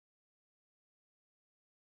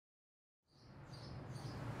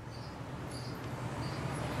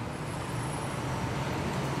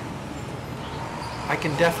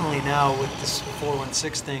can definitely now, with this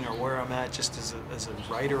 416 thing, or where I'm at just as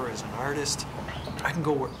a writer or as an artist, I can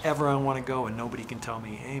go wherever I want to go and nobody can tell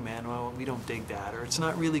me, hey man, well, we don't dig that, or it's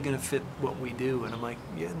not really going to fit what we do. And I'm like,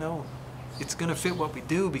 yeah, no, it's going to fit what we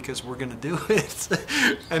do because we're going to do it.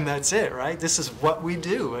 And that's it, right? This is what we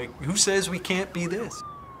do. Like, who says we can't be this?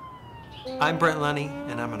 I'm Brent Lunney,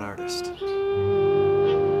 and I'm an artist.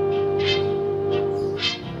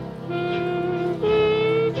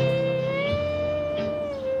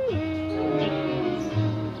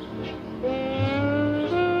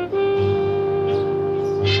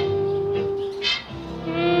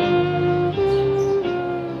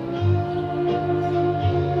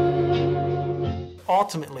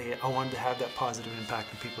 Ultimately, I wanted to have that positive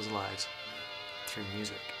impact in people's lives through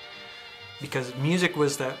music. Because music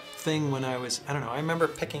was that thing when I was, I don't know, I remember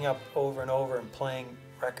picking up over and over and playing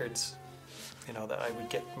records, you know, that I would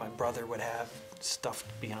get, my brother would have stuffed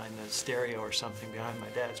behind the stereo or something, behind my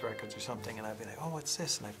dad's records or something, and I'd be like, oh, what's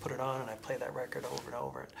this? And I'd put it on and I'd play that record over and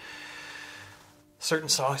over. And certain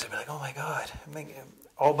songs, I'd be like, oh my God,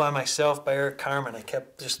 All by Myself by Eric Carmen. I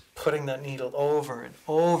kept just putting that needle over and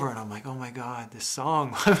over, and I'm like, oh my God, this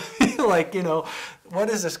song. Like, you know, what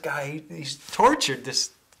is this guy? He's tortured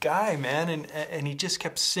this guy, man, and he just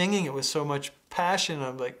kept singing it with so much passion.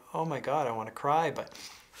 I'm like, oh my God, I want to cry. But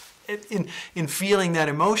in feeling that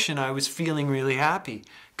emotion, I was feeling really happy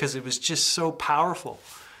because it was just so powerful.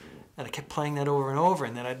 And I kept playing that over and over,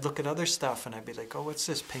 and then I'd look at other stuff and I'd be like, oh, what's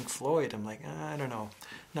this, Pink Floyd? I'm like, I don't know,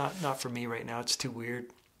 not for me right now, it's too weird.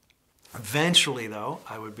 Eventually though,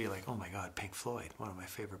 I would be like, oh my God, Pink Floyd, one of my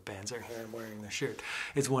favorite bands. Here I'm wearing their shirt.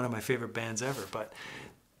 It's one of my favorite bands ever, but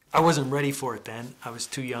I wasn't ready for it then. I was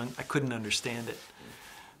too young, I couldn't understand it.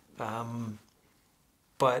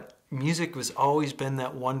 But music has always been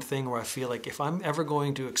that one thing where I feel like if I'm ever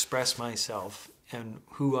going to express myself and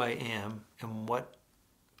who I am and what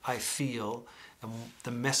I feel and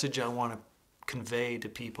the message I want to convey to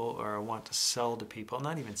people, or I want to sell to people,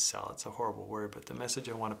 not even sell, it's a horrible word, but the message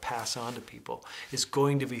I want to pass on to people is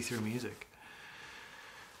going to be through music.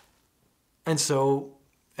 And so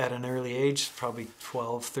at an early age, probably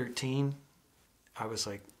 12, 13, I was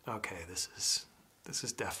like, okay, this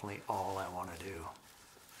is definitely all I want to do.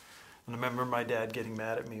 And I remember my dad getting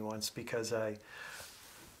mad at me once because I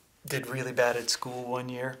did really bad at school one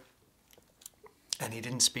year. And he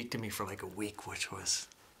didn't speak to me for like a week, which was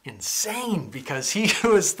insane because he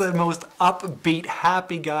was the most upbeat,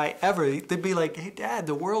 happy guy ever. They'd be like, hey, Dad,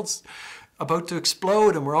 the world's about to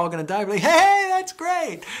explode and we're all going to die. I'd be like, hey, that's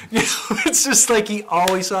great. You know, it's just like he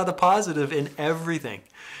always saw the positive in everything.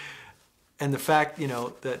 And the fact, you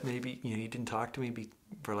know, that maybe, you know, he didn't talk to me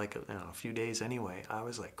for like a few days anyway, I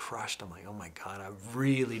was like crushed. I'm like, oh my God, I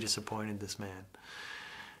really disappointed this man.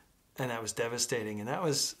 And that was devastating. And that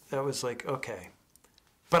was like, okay.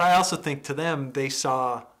 But I also think to them, they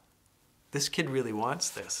saw, this kid really wants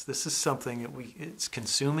this. This is something that it's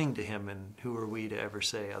consuming to him, and who are we to ever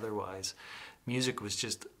say otherwise? Music was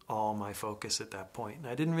just all my focus at that point. And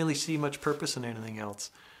I didn't really see much purpose in anything else.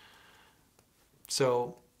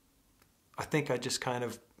 So I think I just kind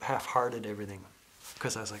of half-hearted everything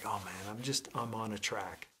because I was like, oh man, I'm on a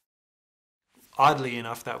track. Oddly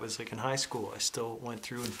enough, that was like in high school. I still went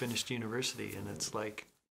through and finished university, and it's like,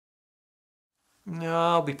 no,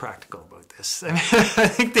 I'll be practical about this. I mean, I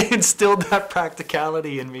think they instilled that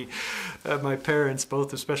practicality in me, my parents,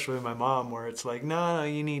 both, especially my mom, where it's like, no,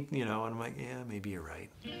 you need, you know, and I'm like, yeah, maybe you're right.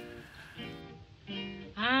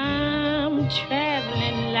 I'm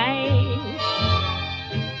traveling light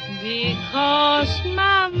because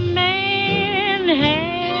my man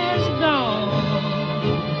has gone,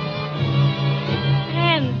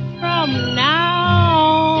 and from now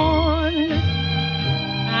on,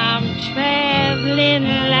 I'm traveling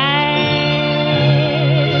light.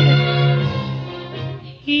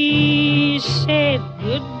 He said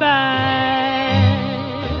goodbye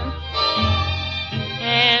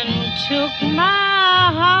and took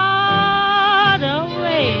my heart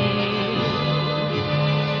away.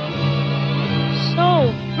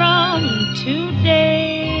 So from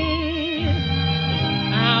today,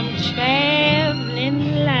 I'm traveling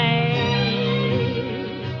light.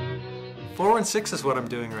 416 is what I'm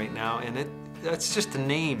doing right now, and that's just a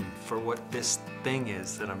name for what this thing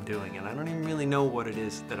is that I'm doing, and I don't even really know what it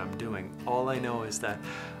is that I'm doing. All I know is that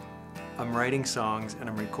I'm writing songs and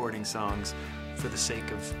I'm recording songs for the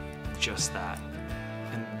sake of just that.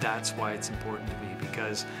 And that's why it's important to me,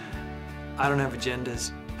 because I don't have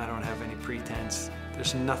agendas, I don't have any pretense.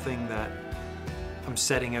 There's nothing that I'm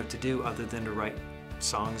setting out to do other than to write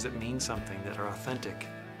songs that mean something, that are authentic.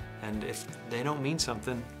 And if they don't mean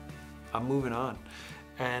something, I'm moving on.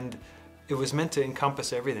 And it was meant to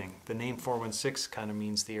encompass everything. The name 416 kind of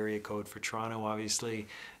means the area code for Toronto, obviously,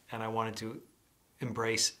 and I wanted to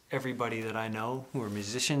embrace everybody that I know who are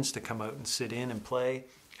musicians to come out and sit in and play.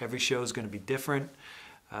 Every show is going to be different.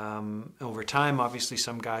 Over time, obviously,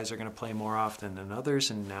 some guys are going to play more often than others,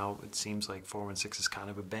 and now it seems like 416 is kind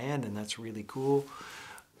of a band, and that's really cool.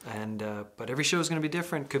 And but every show is going to be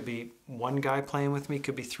different. Could be one guy playing with me,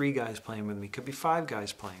 could be 3 guys playing with me, could be 5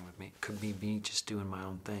 guys playing with me, could be me just doing my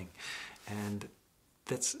own thing. And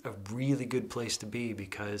that's a really good place to be,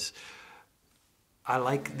 because I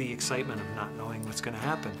like the excitement of not knowing what's going to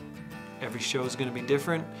happen. Every show is going to be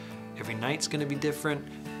different. Every night's going to be different.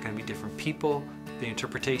 Going to be different people. The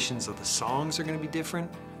interpretations of the songs are going to be different.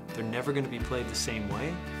 They're never going to be played the same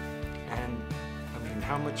way. And I mean,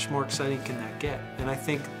 how much more exciting can that get? And I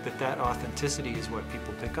think that that authenticity is what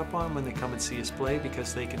people pick up on when they come and see us play,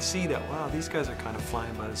 because they can see that, wow, these guys are kind of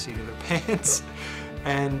flying by the seat of their pants.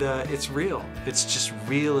 And it's real. It's just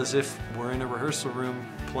real, as if we're in a rehearsal room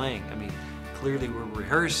playing. I mean, clearly we're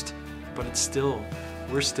rehearsed, but it's still,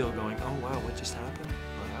 we're still going, oh wow, what just happened?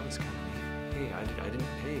 Well, that was kind of neat.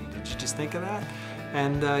 Hey, hey, did you just think of that?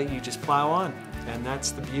 And you just plow on. And that's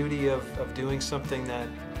the beauty of doing something that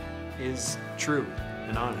is true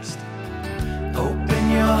and honest. Open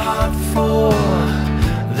your heart for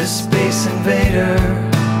the space invader.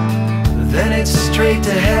 Then it's straight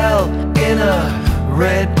to hell in a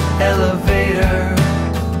red elevator.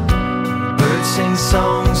 Birds sing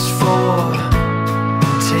songs for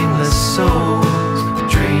tameless souls,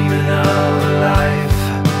 dreaming of a life,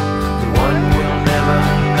 the one we'll never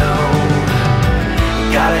know.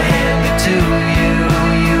 Gotta hand it to you,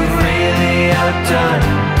 you've really outdone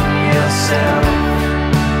yourself.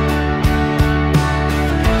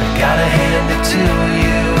 Gotta hand it to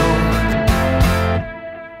you.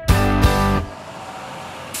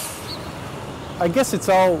 I guess it's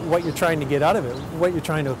all what you're trying to get out of it, what you're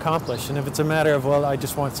trying to accomplish. And if it's a matter of, well, I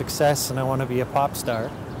just want success and I want to be a pop star,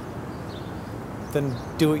 then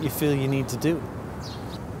do what you feel you need to do.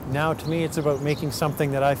 Now, to me, it's about making something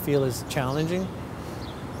that I feel is challenging,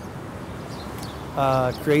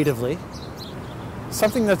 creatively,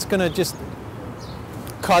 something that's going to just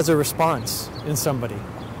cause a response in somebody,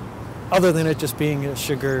 other than it just being a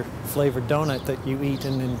sugar-flavored donut that you eat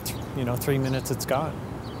and in 3 minutes it's gone,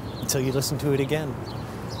 until you listen to it again.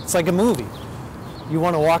 It's like a movie. You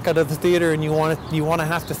want to walk out of the theater and you want to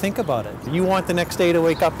have to think about it. You want the next day to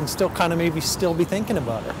wake up and still kind of maybe still be thinking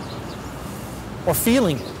about it or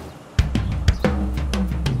feeling it.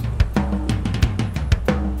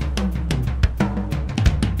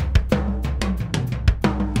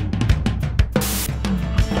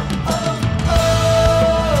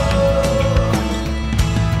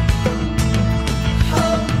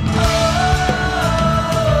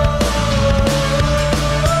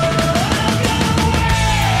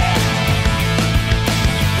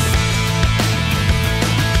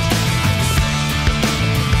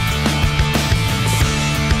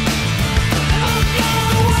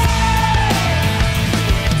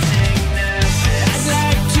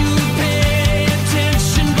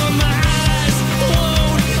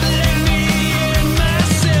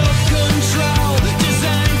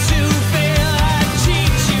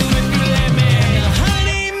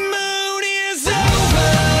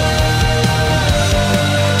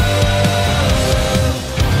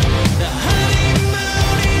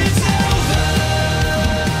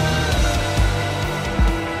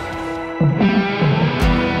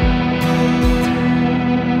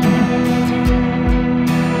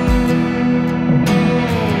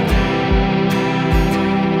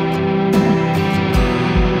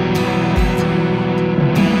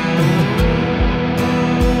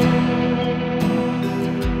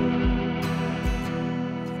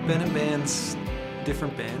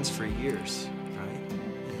 Different bands for years, right?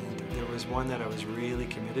 And there was one that I was really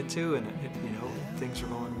committed to, and things were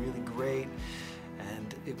going really great,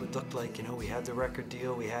 and it would look like, we had the record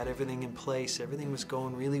deal, we had everything in place, everything was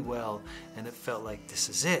going really well, and it felt like this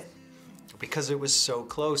is it, because it was so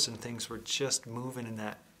close and things were just moving in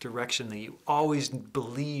that direction that you always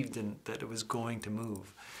believed in, that it was going to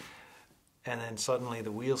move. And then suddenly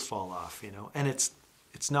the wheels fall off, and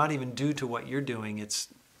it's not even due to what you're doing, it's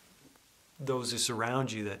those who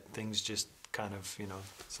surround you that things just kind of,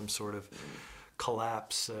 some sort of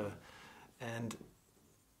collapse. And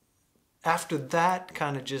after that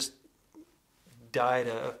kind of just died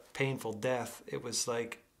a painful death, it was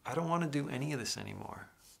like, I don't want to do any of this anymore.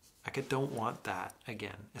 Like, I don't want that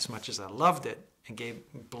again. As much as I loved it and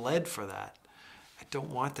bled for that, I don't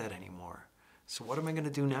want that anymore. So what am I going to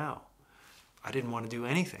do now? I didn't want to do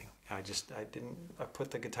anything. I put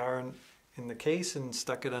the guitar in the case and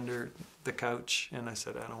stuck it under the couch. And I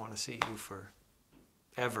said, I don't want to see you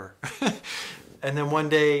forever. And then one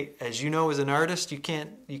day, as you know, as an artist, you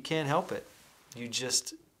can't help it. You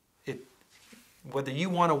just, whether you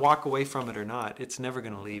want to walk away from it or not, it's never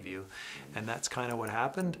going to leave you. And that's kind of what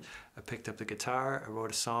happened. I picked up the guitar, I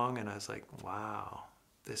wrote a song, and I was like, wow,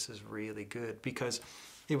 this is really good. Because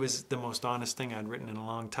it was the most honest thing I'd written in a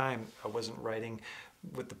long time. I wasn't writing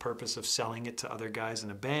with the purpose of selling it to other guys in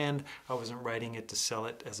a band. I wasn't writing it to sell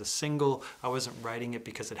it as a single. I wasn't writing it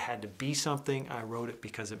because it had to be something. I wrote it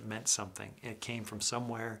because it meant something. It came from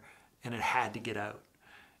somewhere, and it had to get out.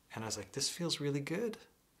 And I was like, this feels really good.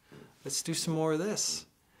 Let's do some more of this.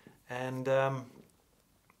 And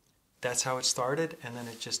that's how it started, and then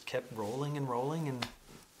it just kept rolling and rolling, and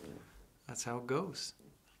that's how it goes.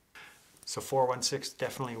 So 416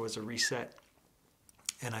 definitely was a reset,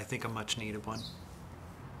 and I think a much needed one.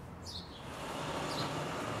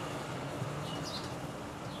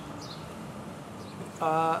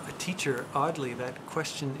 A teacher, oddly, that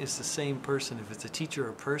question is the same person if it's a teacher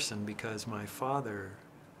or person, because my father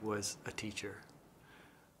was a teacher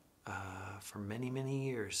for many, many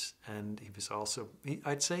years. And he was also,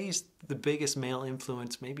 I'd say he's the biggest male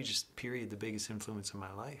influence, maybe just period, the biggest influence in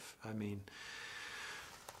my life. I mean,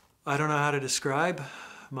 I don't know how to describe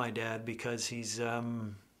my dad, because he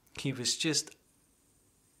was just,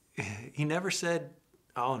 he never said,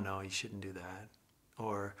 oh no, you shouldn't do that,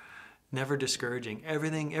 or never discouraging.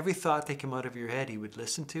 Every thought that came out of your head, he would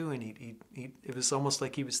listen to, and it was almost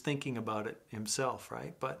like he was thinking about it himself,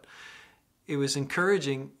 right? But it was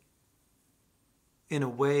encouraging in a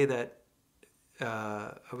way that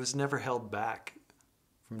I was never held back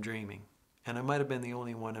from dreaming. And I might have been the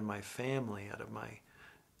only one in my family out of my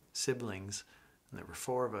siblings, and there were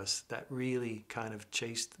 4 of us, that really kind of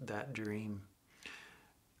chased that dream.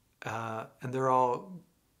 And they're all,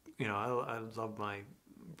 you know, I love my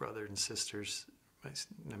brothers and sisters.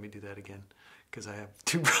 Let me do that again, because I have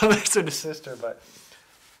 2 brothers and a sister. But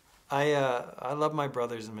I love my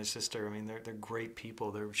brothers and my sister. I mean, they're great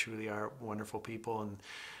people. They truly are wonderful people, and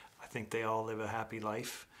I think they all live a happy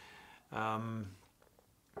life.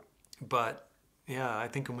 But yeah, I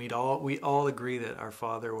think we all agree that our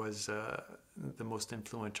father was the most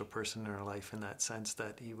influential person in our life, in that sense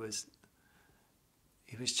that he was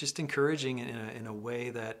just encouraging in a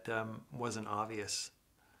way that wasn't obvious.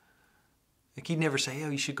 Like, he'd never say, oh,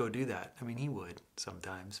 you should go do that. I mean, he would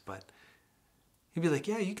sometimes, but he'd be like,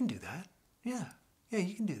 yeah, you can do that. Yeah,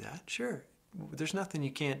 you can do that. Sure. There's nothing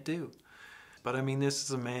you can't do. But I mean, this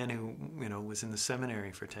is a man who, you know, was in the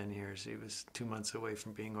seminary for 10 years. He was 2 months away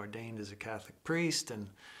from being ordained as a Catholic priest, and,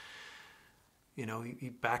 you know, he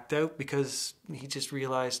backed out because he just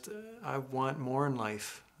realized, I want more in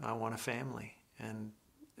life. I want a family. And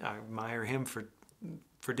I admire him for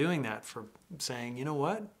doing that, for saying, you know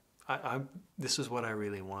what? This is what I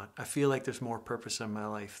really want. I feel like there's more purpose in my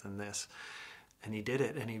life than this. And he did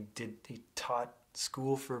it. And he taught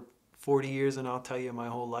school for 40 years, and I'll tell you, my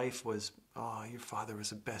whole life was, oh, your father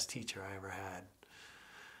was the best teacher I ever had.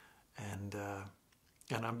 And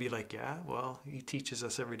I'd be like, yeah, well, he teaches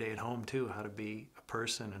us every day at home too, how to be a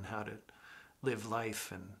person and how to live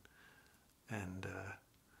life. And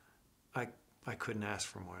I couldn't ask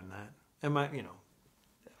for more than that. And you know,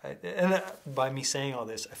 by me saying all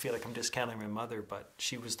this, I feel like I'm discounting my mother, but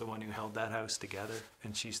she was the one who held that house together.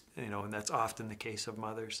 And she's, you know, and that's often the case of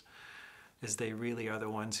mothers, is they really are the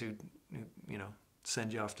ones who, you know,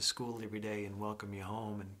 send you off to school every day and welcome you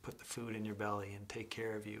home and put the food in your belly and take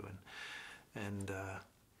care of you. And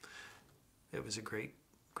it was a great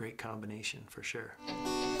combination, for sure.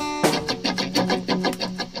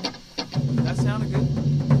 That sounded good.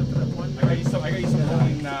 I got you some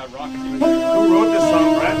rolling rock. Who wrote this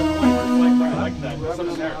song, Brent? I like that. There's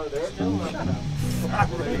something there.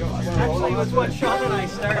 Actually, it was what Sean and I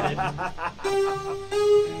started.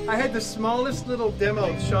 I had the smallest little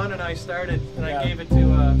demo Sean and I started, and I gave it to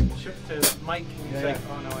Mike. He's like,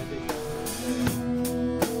 oh no, I didn't.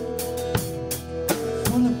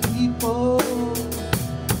 Full of people,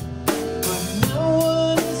 but no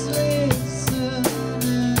one is listening.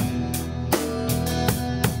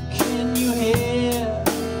 Can you hear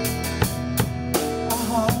a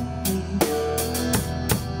heartbeat?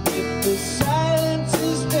 If the silence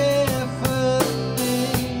is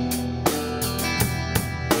deafening,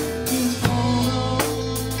 just hold on,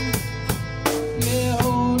 yeah,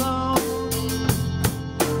 hold on,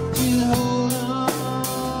 just hold on.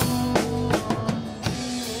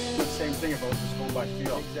 Same thing about this whole I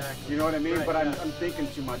feel. Exactly. You know what I mean? Right, but yeah. I'm thinking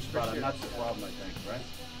too much about it, and that's the problem, I think, right?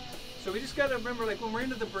 So we just got to remember, like, when we're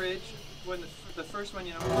into the bridge, when the first one,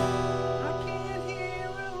 you know, I can't hear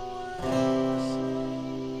a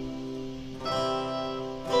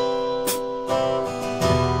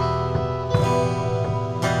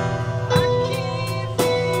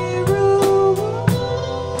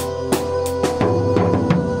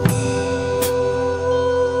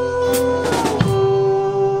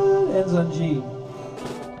Ends on G.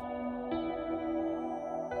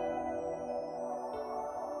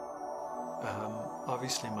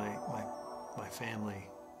 Obviously my family,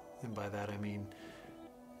 and by that I mean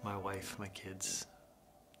my wife, my kids.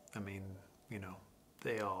 I mean, you know,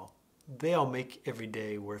 they all make every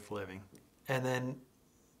day worth living. And then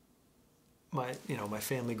my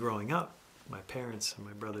family growing up, my parents and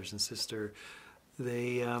my brothers and sister,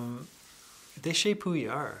 they shape who you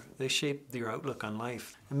are. They shape your outlook on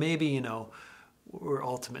life. And maybe, you know, we're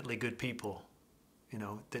ultimately good people, you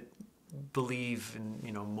know, that believe in,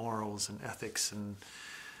 you know, morals and ethics and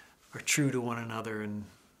are true to one another and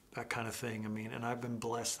that kind of thing. I mean, and I've been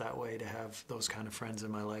blessed that way to have those kind of friends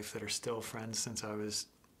in my life that are still friends since I was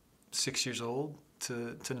 6 years old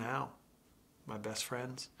to now, my best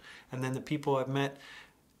friends. And then the people I've met,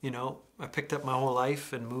 you know, I picked up my whole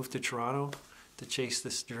life and moved to Toronto to chase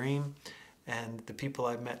this dream. And the people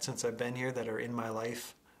I've met since I've been here that are in my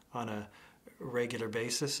life on a regular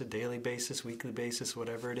basis, a daily basis, weekly basis,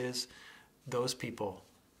 whatever it is, those people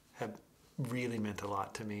have really meant a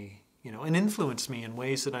lot to me, you know, and influenced me in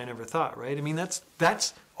ways that I never thought, right? I mean,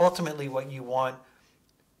 that's ultimately what you want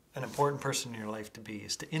an important person in your life to be,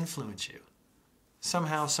 is to influence you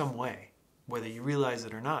somehow, some way, whether you realize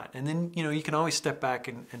it or not. And then, you know, you can always step back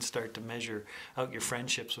and start to measure out your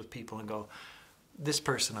friendships with people and go, this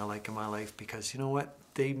person I like in my life because, you know what,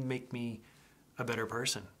 they make me a better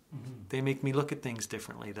person. Mm-hmm. They make me look at things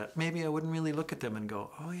differently that maybe I wouldn't really look at them and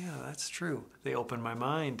go, oh yeah, that's true. They open my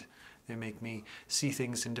mind. They make me see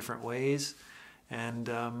things in different ways. And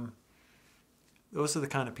those are the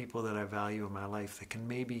kind of people that I value in my life that can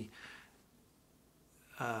maybe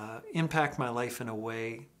impact my life in a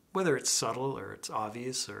way, whether it's subtle or it's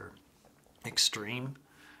obvious or extreme.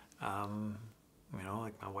 You know,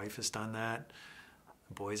 like my wife has done that.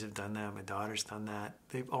 My boys have done that. My daughter's done that.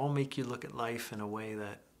 They all make you look at life in a way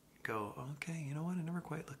that go, okay, you know what? I never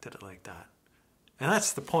quite looked at it like that. And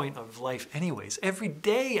that's the point of life anyways. Every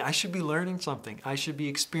day I should be learning something. I should be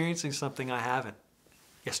experiencing something I haven't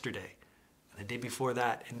yesterday, and the day before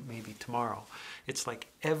that, and maybe tomorrow. It's like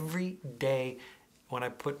every day when I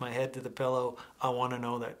put my head to the pillow, I want to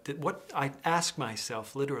know that what I ask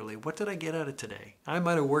myself literally, what did I get out of today? I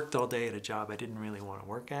might have worked all day at a job I didn't really want to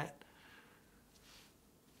work at,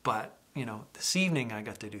 but you know, this evening I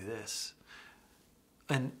got to do this.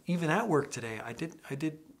 And even at work today, I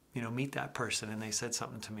did, you know, meet that person and they said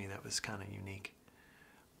something to me that was kind of unique.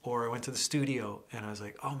 Or I went to the studio and I was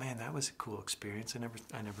like, oh man, that was a cool experience. I never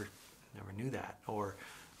knew that. Or,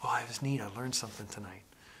 oh, it was neat, I learned something tonight.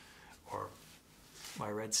 Or I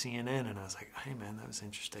read CNN and I was like, hey man, that was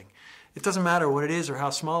interesting. It doesn't matter what it is or how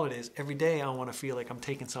small it is. Every day I want to feel like I'm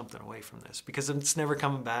taking something away from this because it's never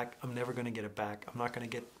coming back. I'm never going to get it back. I'm not going to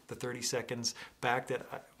get the 30 seconds back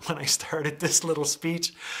that when I started this little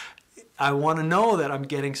speech. I want to know that I'm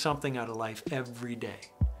getting something out of life every day.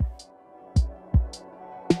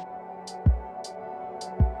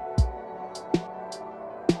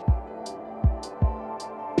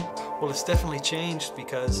 Well, it's definitely changed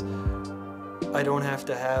because I don't have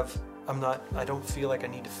to have, I don't feel like I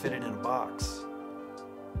need to fit it in a box.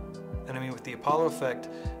 And I mean, with the Apollo Effect,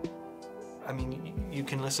 I mean, you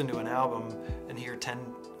can listen to an album and hear 10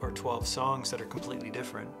 or 12 songs that are completely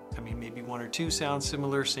different. I mean, maybe one or two sound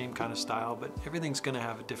similar, same kind of style, but everything's gonna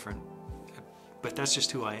have a different, but that's just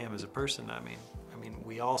who I am as a person. I mean,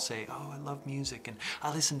 we all say, oh, I love music and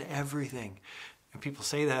I listen to everything. And people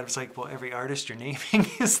say that, it's like, well, every artist you're naming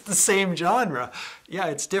is the same genre. Yeah,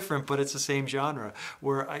 it's different, but it's the same genre.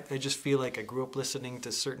 Where I just feel like I grew up listening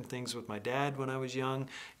to certain things with my dad when I was young,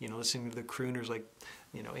 you know, listening to the crooners like,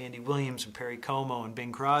 you know, Andy Williams and Perry Como and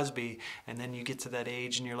Bing Crosby, and then you get to that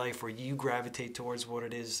age in your life where you gravitate towards what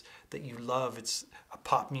it is that you love. It's a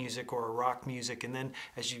pop music or a rock music, and then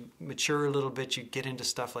as you mature a little bit, you get into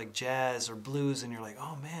stuff like jazz or blues, and you're like,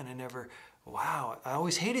 oh man, wow, I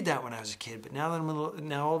always hated that when I was a kid, but now that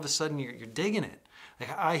now all of a sudden you're digging it.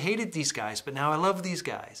 Like, I hated these guys, but now I love these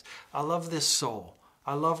guys. I love this soul.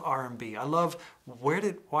 I love R&B. I love, why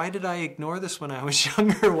did I ignore this when I was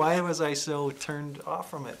younger? Why was I so turned off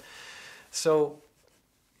from it? So,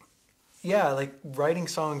 yeah, like writing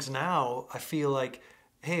songs now, I feel like,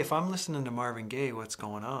 hey, if I'm listening to Marvin Gaye, what's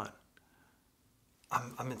going on?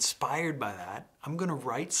 I'm inspired by that. I'm going to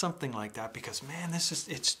write something like that because, man,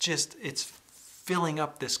 it's filling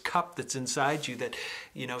up this cup that's inside you that,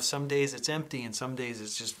 you know, some days it's empty and some days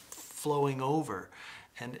it's just flowing over.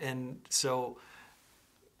 And so,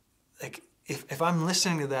 like, if I'm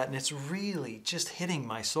listening to that and it's really just hitting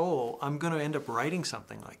my soul, I'm going to end up writing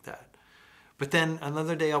something like that. But then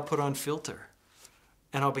another day I'll put on filter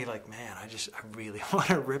and I'll be like, man, I really want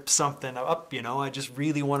to rip something up, you know, I just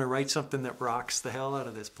really want to write something that rocks the hell out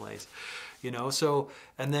of this place, you know. So,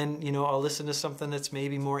 and then, you know, I'll listen to something that's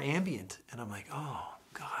maybe more ambient and I'm like, oh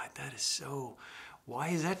God, that is so, why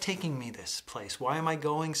is that taking me this place? Why am I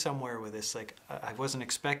going somewhere with this? Like, I wasn't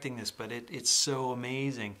expecting this, but it's so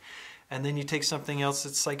amazing. And then you take something else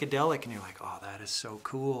that's psychedelic and you're like, oh, that is so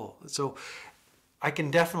cool. So I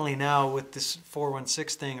can definitely now, with this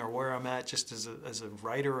 416 thing, or where I'm at just as a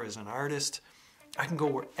writer or as an artist, I can go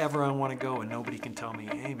wherever I want to go and nobody can tell me,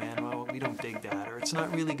 hey man, well, we don't dig that, or it's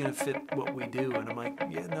not really going to fit what we do. And I'm like,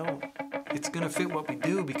 yeah, no, it's going to fit what we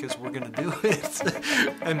do because we're going to do it.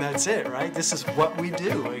 And that's it, right? This is what we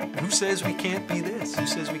do. Like, who says we can't be this? Who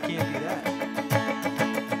says we can't be that?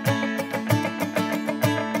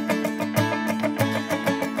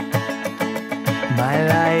 My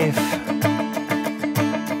life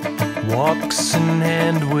walks in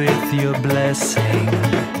hand with your blessing,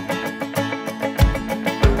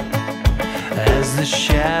 as the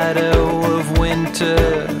shadow of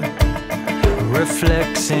winter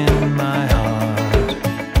reflects in my heart,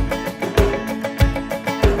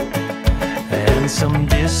 and some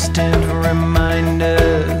distant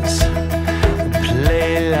reminders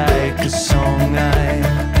play like a song I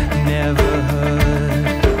never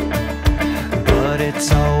heard, but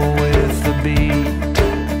it's all with the beat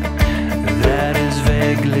that is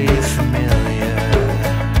vaguely familiar.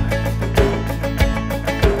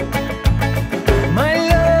 My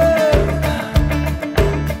love,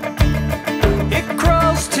 it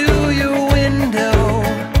crawls to your window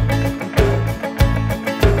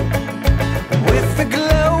with the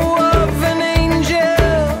glow of an angel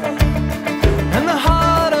and the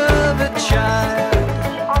heart of a child.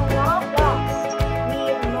 We are not lost. We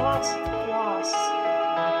are not lost.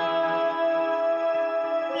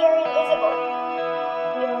 We are invisible.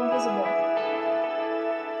 We are invisible.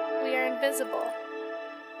 We are invisible.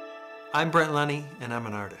 I'm Brent Lunney, and I'm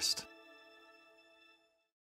an artist.